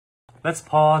Let's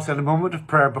pause in a moment of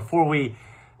prayer before we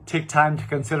take time to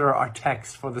consider our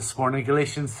text for this morning,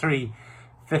 Galatians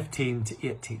 3:15 to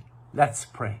 18. Let's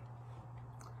pray.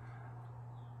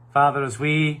 Father, as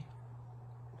we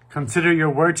consider your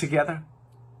word together,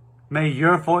 may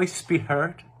your voice be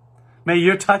heard. May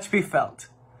your touch be felt.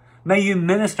 May you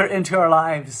minister into our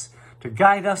lives to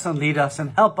guide us and lead us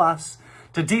and help us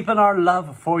to deepen our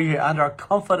love for you and our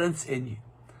confidence in you.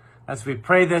 As we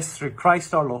pray this through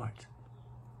Christ our Lord.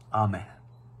 Amen.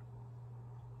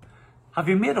 Have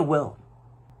you made a will?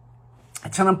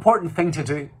 It's an important thing to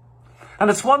do. And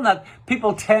it's one that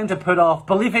people tend to put off,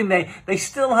 believing they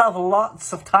still have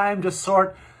lots of time to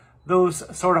sort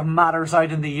those sort of matters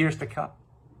out in the years to come.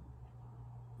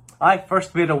 I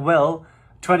first made a will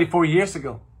 24 years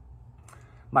ago.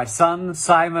 My son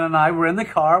Simon and I were in the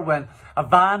car when a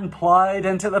van ploughed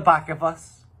into the back of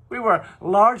us. We were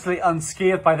largely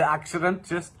unscathed by the accident,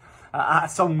 just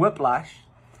some whiplash.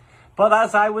 But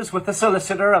as I was with the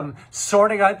solicitor and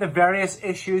sorting out the various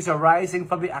issues arising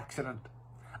from the accident,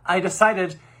 I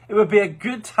decided it would be a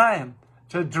good time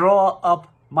to draw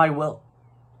up my will.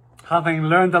 Having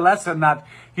learned the lesson that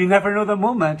you never know the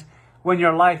moment when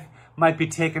your life might be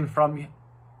taken from you.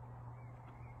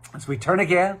 As we turn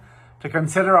again to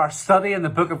consider our study in the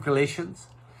book of Galatians,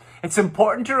 it's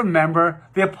important to remember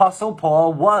the Apostle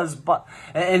Paul was, but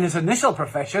in his initial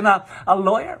profession, a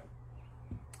lawyer.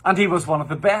 And he was one of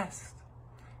the best.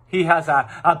 He has a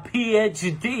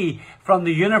PhD from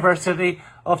the University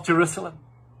of Jerusalem.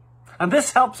 And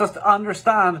this helps us to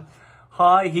understand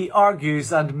how he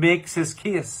argues and makes his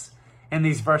case in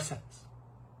these verses.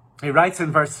 He writes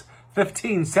in verse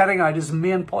 15, setting out his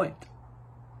main point.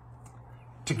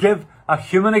 To give a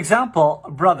human example,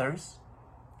 brothers,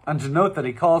 and to note that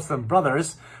he calls them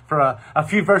brothers, for a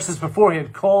few verses before he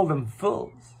had called them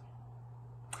fools.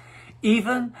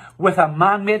 Even with a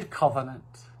man-made covenant,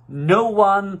 no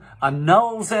one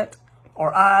annuls it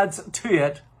or adds to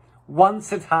it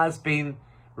once it has been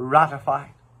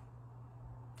ratified.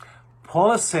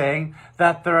 Paul is saying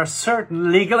that there are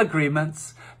certain legal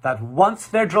agreements that once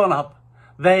they're drawn up,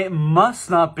 they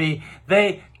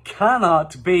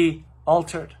cannot be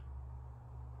altered.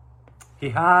 He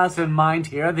has in mind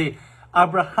here the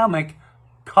Abrahamic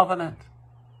covenant,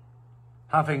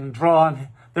 having drawn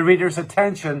the reader's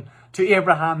attention to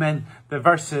Abraham in the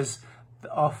verses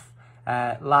of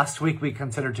last week we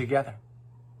considered together.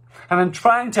 And in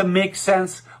trying to make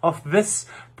sense of this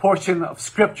portion of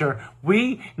Scripture,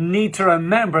 we need to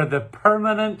remember the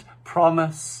permanent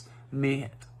promise made.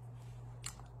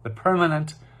 The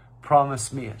permanent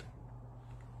promise made.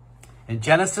 In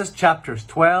Genesis chapters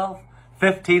 12,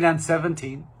 15 and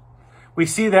 17, we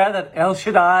see there that El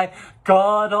Shaddai,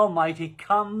 God Almighty,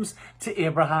 comes to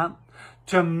Abraham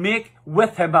to make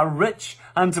with him a rich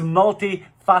and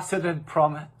multifaceted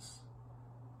promise.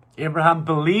 Abraham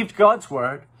believed God's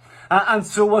word and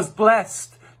so was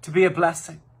blessed to be a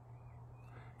blessing.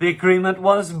 The agreement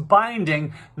was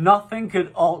binding. Nothing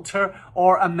could alter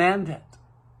or amend it.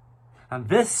 And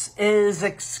this is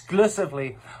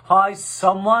exclusively how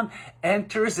someone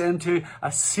enters into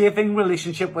a saving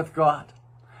relationship with God,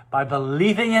 by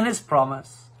believing in his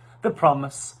promise, the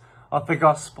promise of the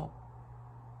gospel.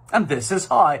 And this is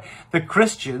how the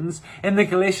Christians in the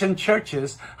Galatian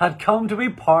churches had come to be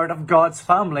part of God's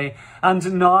family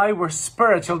and now were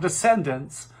spiritual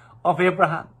descendants of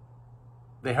Abraham.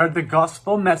 They heard the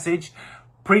gospel message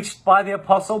preached by the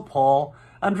Apostle Paul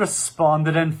and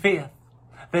responded in faith.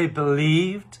 They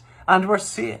believed and were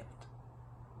saved.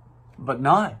 But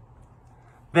now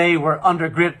they were under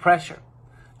great pressure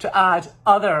to add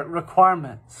other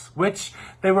requirements, which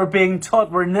they were being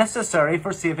taught were necessary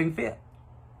for saving faith.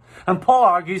 And Paul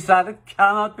argues that it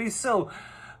cannot be so.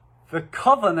 The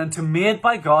covenant made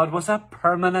by God was a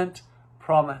permanent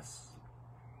promise.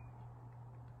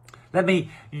 Let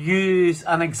me use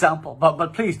an example,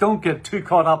 but please don't get too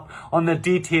caught up on the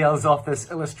details of this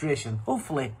illustration.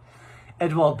 Hopefully,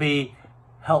 it will be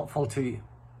helpful to you.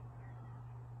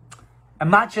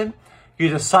 Imagine you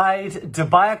decide to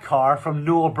buy a car from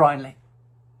Noel Brownlee.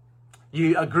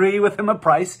 You agree with him a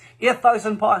price,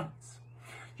 £8,000.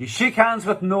 You shake hands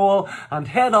with Noel and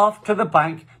head off to the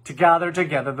bank to gather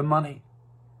together the money.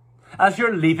 As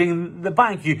you're leaving the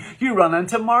bank, you run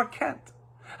into Mark Kent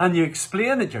and you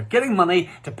explain that you're getting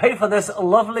money to pay for this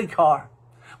lovely car,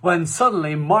 when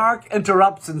suddenly Mark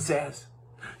interrupts and says,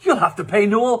 "You'll have to pay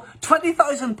Noel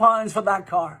 £20,000 for that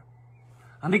car."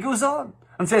 And he goes on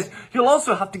and says, "You'll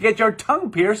also have to get your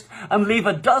tongue pierced and leave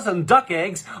a dozen duck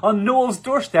eggs on Noel's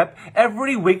doorstep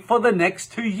every week for the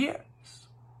next 2 years.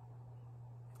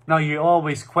 Now, you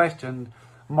always questioned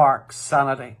Mark's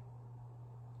sanity.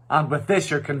 And with this,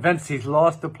 you're convinced he's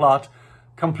lost the plot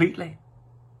completely.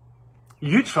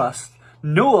 You trust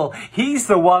Noel. He's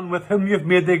the one with whom you've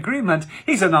made the agreement.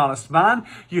 He's an honest man.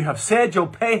 You have said you'll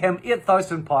pay him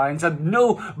 £8,000 and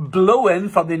no blow-in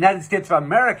from the United States of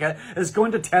America is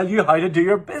going to tell you how to do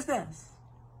your business.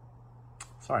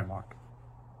 Sorry, Mark.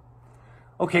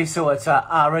 Okay, so it's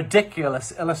a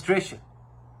ridiculous illustration.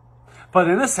 But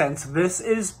in a sense, this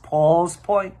is Paul's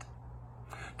point.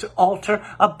 To alter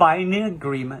a binding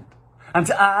agreement and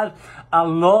to add a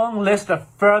long list of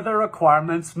further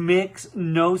requirements makes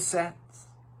no sense.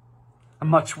 And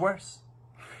much worse,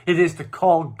 it is to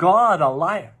call God a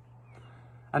liar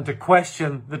and to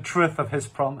question the truth of his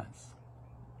promise.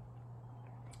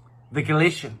 The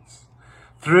Galatians,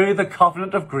 through the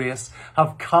covenant of grace,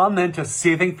 have come into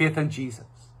saving faith in Jesus.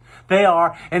 They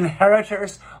are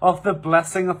inheritors of the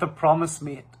blessing of the promise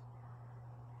made.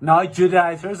 Now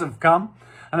Judaizers have come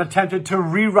and attempted to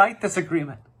rewrite this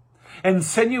agreement,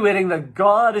 insinuating that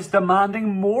God is demanding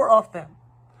more of them,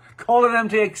 calling them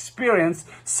to experience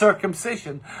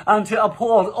circumcision and to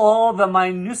uphold all the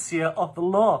minutiae of the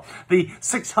law, the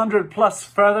 600 plus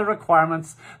further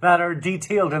requirements that are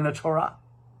detailed in the Torah.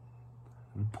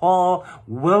 And Paul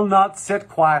will not sit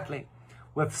quietly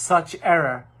with such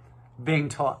error being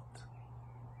taught.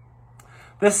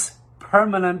 This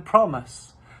permanent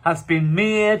promise has been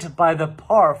made by the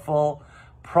powerful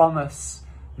promise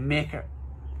maker.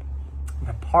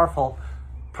 The powerful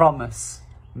promise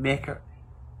maker.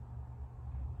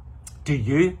 Do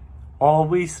you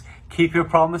always keep your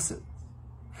promises?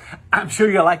 I'm sure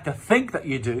you like to think that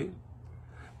you do,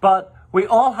 but we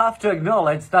all have to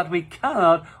acknowledge that we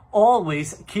cannot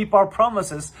always keep our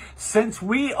promises since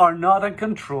we are not in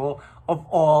control of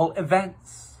all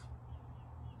events.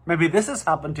 Maybe this has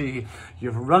happened to you.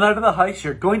 You've run out of the house,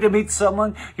 you're going to meet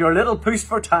someone, you're a little pushed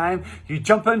for time, you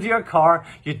jump into your car,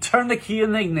 you turn the key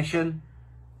in the ignition,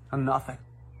 and nothing.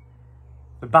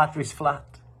 The battery's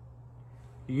flat.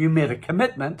 You made a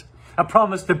commitment, a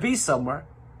promise to be somewhere,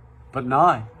 but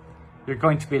now you're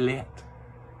going to be late,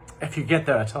 if you get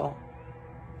there at all.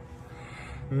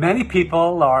 Many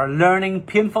people are learning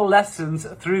painful lessons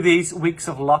through these weeks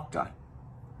of lockdown.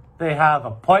 They have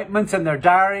appointments in their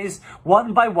diaries.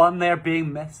 One by one, they're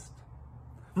being missed.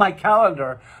 My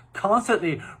calendar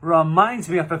constantly reminds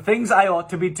me of the things I ought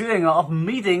to be doing, of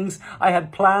meetings I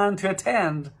had planned to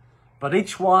attend, but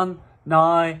each one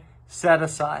now set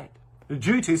aside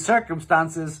due to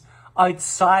circumstances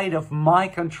outside of my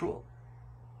control.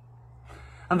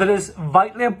 And it is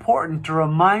vitally important to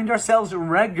remind ourselves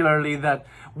regularly that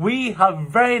we have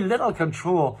very little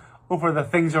control over the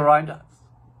things around us.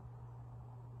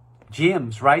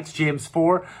 James writes, James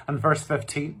 4 and verse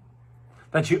 15,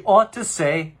 that you ought to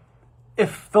say,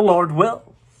 if the Lord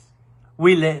wills,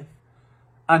 we live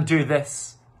and do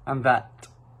this and that.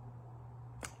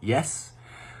 Yes,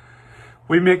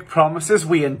 we make promises,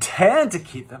 we intend to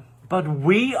keep them, but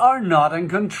we are not in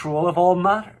control of all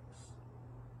matters.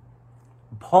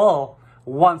 Paul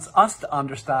wants us to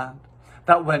understand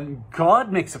that when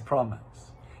God makes a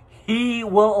promise, he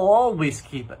will always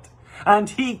keep it. And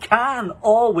he can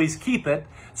always keep it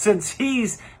since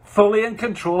he's fully in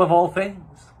control of all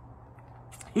things.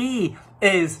 He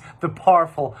is the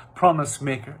powerful promise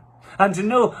maker. And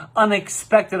no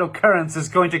unexpected occurrence is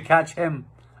going to catch him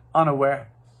unawares.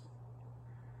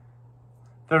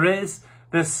 There is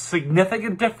this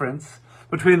significant difference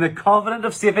between the covenant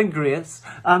of saving grace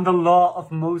and the law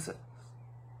of Moses.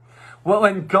 Well,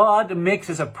 when God makes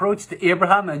his approach to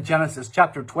Abraham in Genesis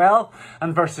chapter 12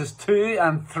 and verses 2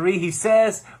 and 3, he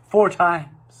says 4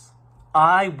 times,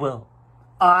 I will,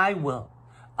 I will,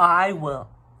 I will,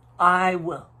 I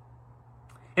will.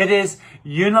 It is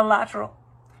unilateral.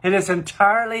 It is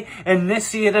entirely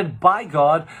initiated by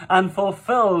God and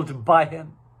fulfilled by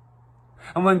him.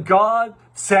 And when God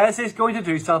says he's going to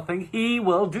do something, he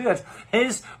will do it.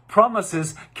 His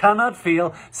promises cannot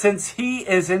fail since he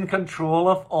is in control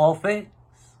of all things.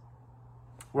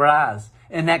 Whereas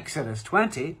in Exodus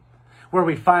 20, where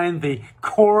we find the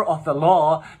core of the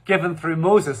law given through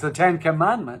Moses, the 10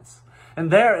 Commandments, and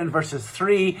there in verses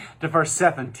 3 to verse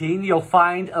 17, you'll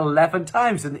find 11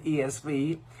 times in the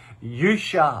ESV, you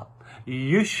shall,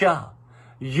 you shall,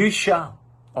 you shall,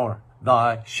 or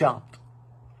thou shalt.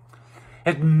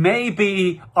 It may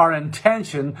be our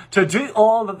intention to do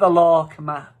all that the law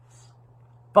commands,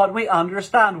 but we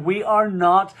understand we are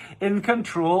not in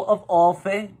control of all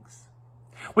things.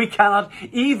 We cannot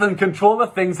even control the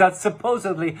things that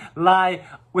supposedly lie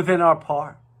within our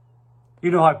power. You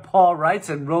know how Paul writes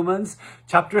in Romans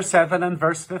chapter 7 and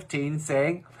verse 15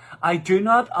 saying, I do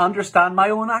not understand my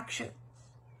own actions,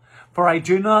 for I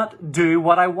do not do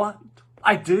what I want,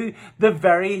 I do the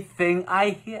very thing I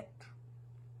hate.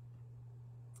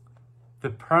 The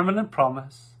permanent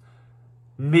promise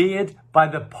made by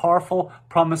the powerful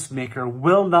promise maker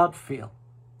will not fail.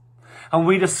 And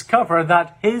we discover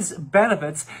that his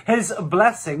benefits, his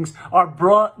blessings are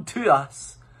brought to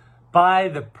us by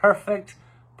the perfect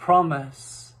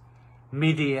promise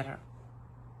mediator.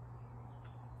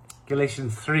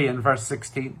 Galatians 3 and verse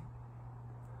 16.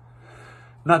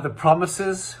 Now the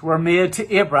promises were made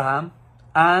to Abraham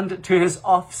and to his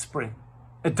offspring.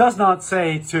 It does not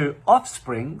say to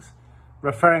offsprings,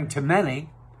 referring to many,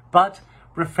 but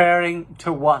referring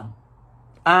to one,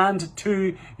 and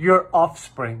to your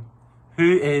offspring,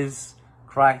 who is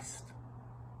Christ.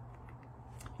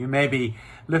 You may be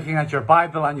looking at your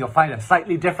Bible and you'll find a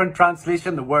slightly different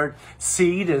translation. The word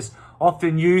seed is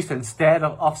often used instead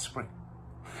of offspring.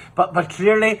 But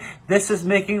clearly this is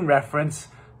making reference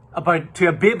to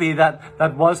a baby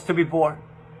that was to be born.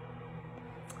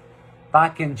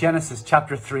 Back in Genesis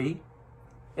chapter 3,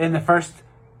 in the first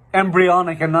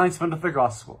embryonic announcement of the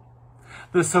gospel,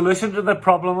 the solution to the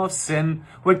problem of sin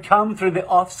would come through the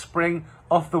offspring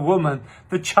of the woman,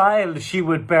 the child she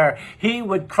would bear. He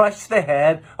would crush the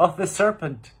head of the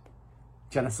serpent.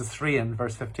 Genesis 3 and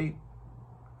verse 15.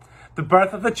 The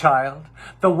birth of the child,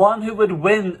 the one who would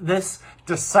win this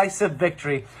decisive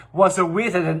victory, was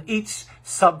awaited in each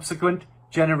subsequent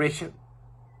generation.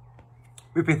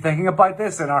 We've been thinking about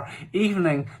this in our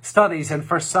evening studies in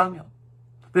 1 Samuel.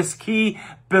 This key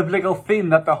biblical theme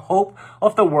that the hope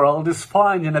of the world is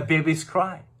found in a baby's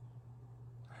cry.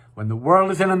 When the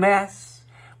world is in a mess,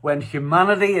 when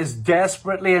humanity is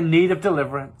desperately in need of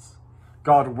deliverance,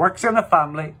 God works in a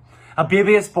family, a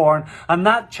baby is born, and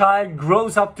that child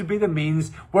grows up to be the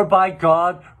means whereby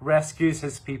God rescues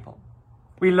his people.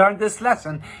 We learned this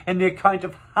lesson in the account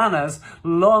of Hannah's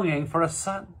longing for a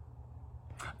son.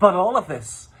 But all of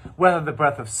this, whether the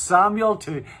birth of Samuel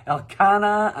to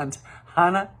Elkanah and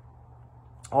Hannah,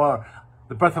 or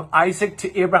the birth of Isaac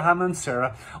to Abraham and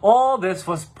Sarah, all this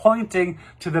was pointing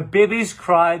to the baby's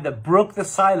cry that broke the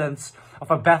silence of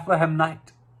a Bethlehem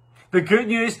night. The good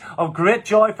news of great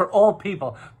joy for all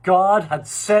people. God had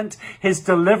sent his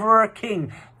deliverer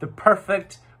king, the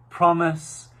perfect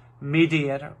promise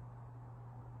mediator.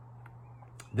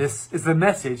 This is the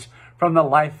message from the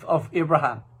life of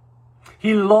Abraham.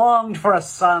 He longed for a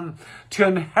son to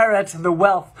inherit the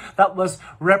wealth that was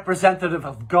representative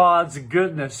of God's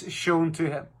goodness shown to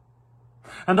him.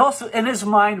 And also in his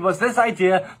mind was this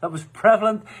idea that was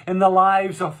prevalent in the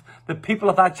lives of the people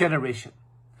of that generation,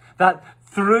 that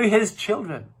through his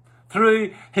children,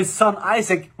 through his son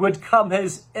Isaac, would come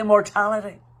his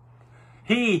immortality.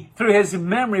 He, through his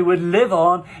memory, would live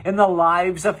on in the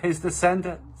lives of his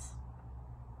descendants.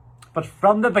 But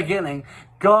from the beginning,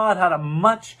 God had a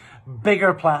much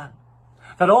bigger plan,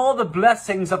 that all the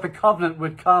blessings of the covenant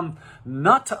would come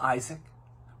not to Isaac,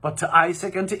 but to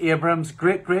Isaac and to Abraham's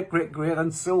great,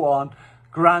 and so on,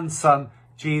 grandson,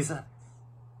 Jesus.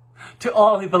 To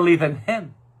all who believe in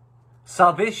him,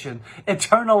 salvation,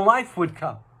 eternal life would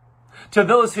come. To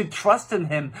those who trust in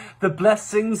him, the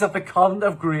blessings of the covenant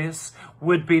of grace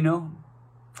would be known.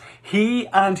 He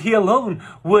and he alone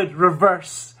would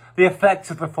reverse the effects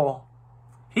of the fall.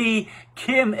 He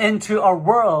came into our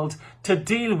world to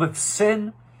deal with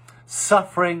sin,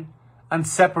 suffering, and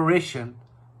separation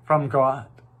from God.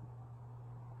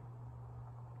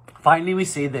 Finally, we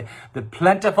see the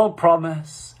plentiful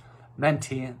promise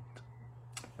maintained.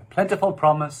 The plentiful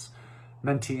promise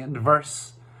maintained.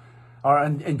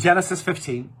 In Genesis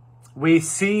 15, we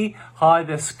see how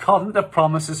this covenant of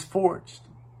promise is forged.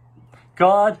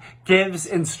 God gives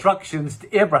instructions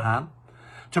to Abraham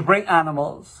to bring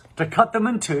animals, to cut them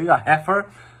in two, a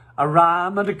heifer, a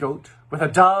ram and a goat, with a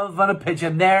dove and a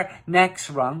pigeon, their necks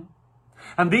wrung.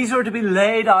 And these were to be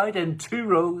laid out in 2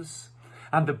 rows,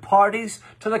 and the parties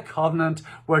to the covenant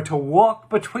were to walk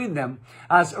between them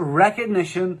as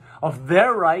recognition of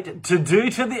their right to do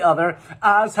to the other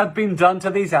as had been done to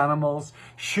these animals,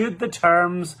 should the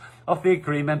terms of the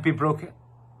agreement be broken.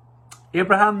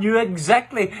 Abraham knew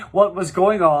exactly what was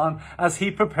going on as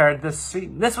he prepared this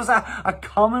scene. This was a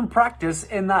common practice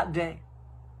in that day.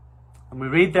 And we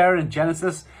read there in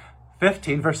Genesis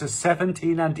 15, verses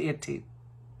 17 and 18.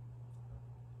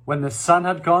 When the sun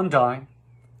had gone down,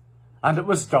 and it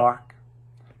was dark,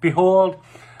 behold,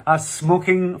 a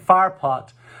smoking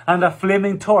firepot and a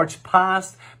flaming torch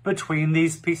passed between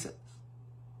these pieces.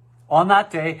 On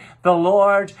that day, the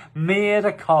Lord made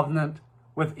a covenant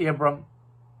with Abram.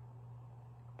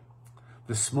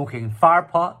 The smoking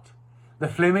firepot, the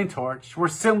flaming torch were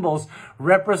symbols,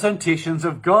 representations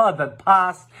of God that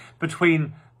passed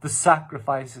between the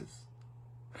sacrifices.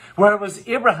 Where was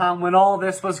Abraham when all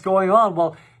this was going on?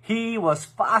 Well, he was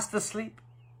fast asleep.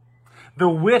 The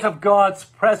weight of God's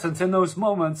presence in those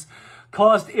moments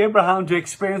caused Abraham to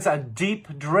experience a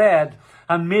deep dread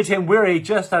and made him weary,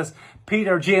 just as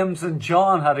Peter, James, and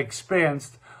John had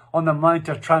experienced on the Mount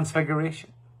of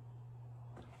Transfiguration.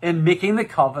 In making the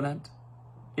covenant,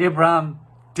 Abraham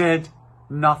did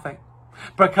nothing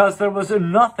because there was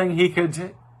nothing he could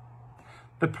do.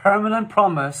 The permanent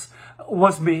promise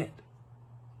was made,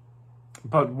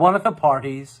 but one of the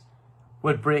parties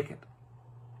would break it.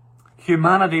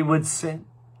 Humanity would sin,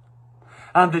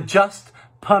 and the just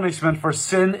punishment for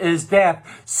sin is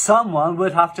death. Someone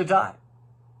would have to die.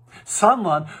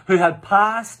 Someone who had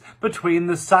passed between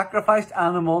the sacrificed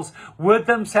animals would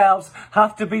themselves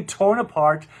have to be torn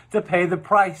apart to pay the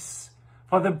price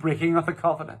for the breaking of the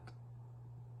covenant.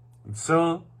 And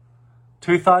so,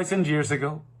 2,000 years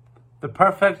ago, the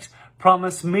perfect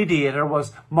promise mediator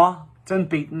was mocked and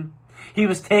beaten. He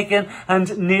was taken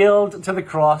and nailed to the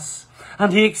cross.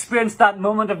 And he experienced that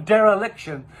moment of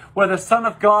dereliction where the Son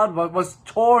of God was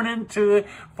torn in two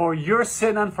for your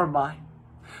sin and for mine.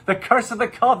 The curse of the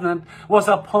covenant was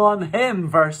upon him,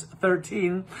 verse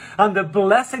 13, and the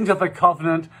blessings of the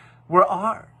covenant were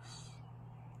ours.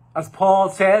 As Paul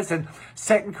says in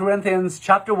 2 Corinthians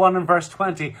chapter 1 and verse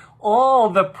 20, all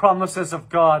the promises of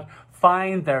God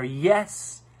find their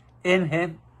yes in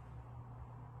him.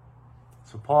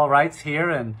 So Paul writes here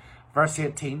in verse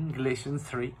 18, Galatians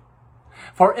 3,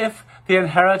 for if the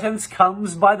inheritance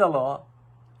comes by the law,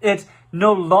 it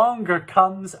no longer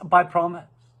comes by promise.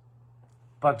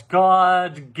 But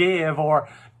God gave or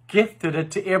gifted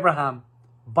it to Abraham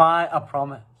by a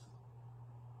promise.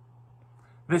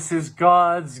 This is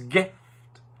God's gift,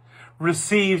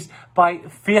 received by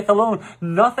faith alone.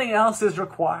 Nothing else is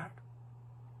required.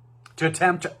 To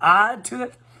attempt to add to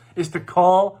it is to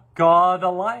call God a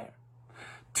liar.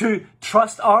 To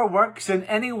trust our works in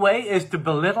any way is to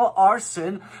belittle our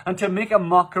sin and to make a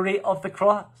mockery of the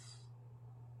cross.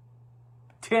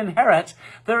 To inherit,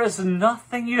 there is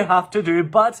nothing you have to do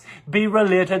but be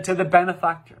related to the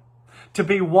benefactor, to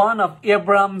be one of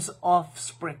Abraham's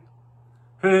offspring,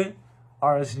 who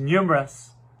are as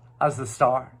numerous as the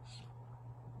stars.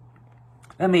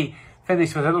 Let me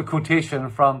finish with a little quotation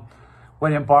from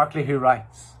William Barclay, who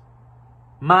writes,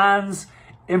 man's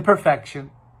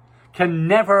imperfection can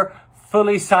never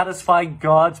fully satisfy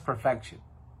God's perfection.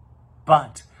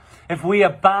 But if we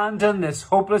abandon this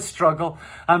hopeless struggle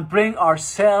and bring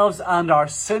ourselves and our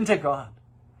sin to God,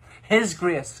 His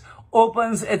grace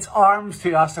opens its arms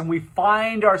to us and we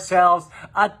find ourselves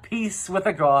at peace with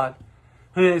a God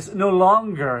who is no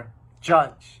longer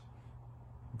judge,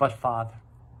 but Father.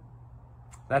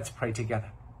 Let's pray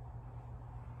together.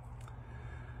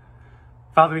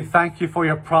 Father, we thank you for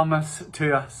your promise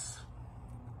to us.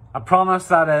 A promise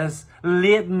that is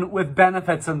laden with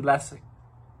benefits and blessing.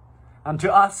 And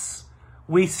to us,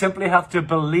 we simply have to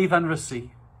believe and receive.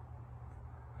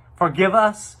 Forgive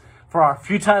us for our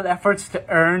futile efforts to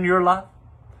earn your love,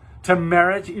 to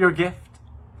merit your gift.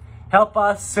 Help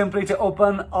us simply to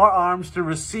open our arms to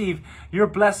receive your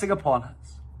blessing upon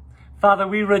us. Father,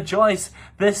 we rejoice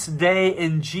this day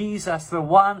in Jesus, the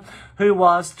one who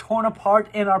was torn apart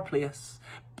in our place,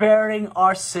 bearing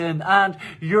our sin and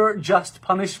your just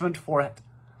punishment for it,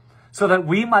 so that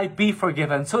we might be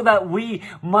forgiven, so that we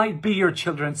might be your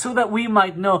children, so that we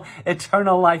might know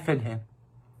eternal life in him.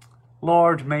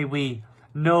 Lord, may we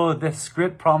know this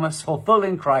great promise fulfilled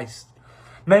in Christ.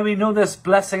 May we know this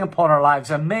blessing upon our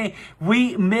lives, and may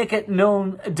we make it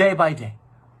known day by day.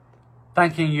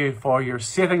 Thanking you for your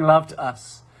saving love to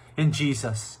us in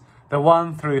Jesus, the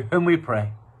one through whom we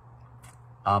pray.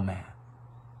 Amen.